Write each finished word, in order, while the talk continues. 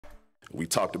We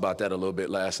talked about that a little bit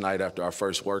last night after our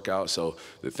first workout. So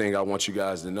the thing I want you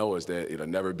guys to know is that it'll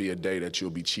never be a day that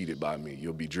you'll be cheated by me.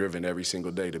 You'll be driven every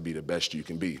single day to be the best you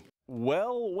can be.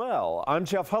 Well, I'm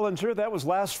Jeff Hullinger. That was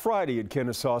last Friday at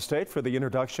Kennesaw State for the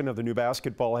introduction of the new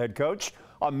basketball head coach,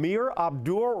 Amir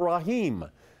Abdur-Rahim.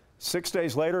 6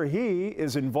 days later, he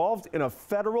is involved in a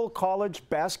federal college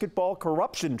basketball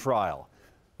corruption trial.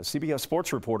 A CBS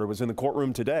Sports reporter was in the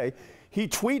courtroom today. He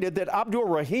tweeted that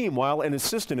Abdur-Rahim, while an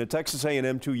assistant at Texas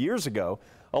A&M 2 years ago,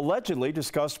 allegedly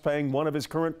discussed paying one of his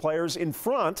current players in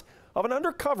front of an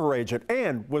undercover agent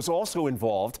and was also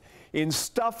involved in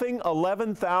stuffing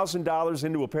 $11,000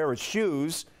 into a pair of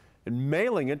shoes and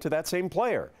mailing it to that same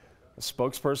player. A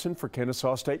spokesperson for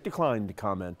Kennesaw State declined to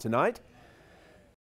comment tonight.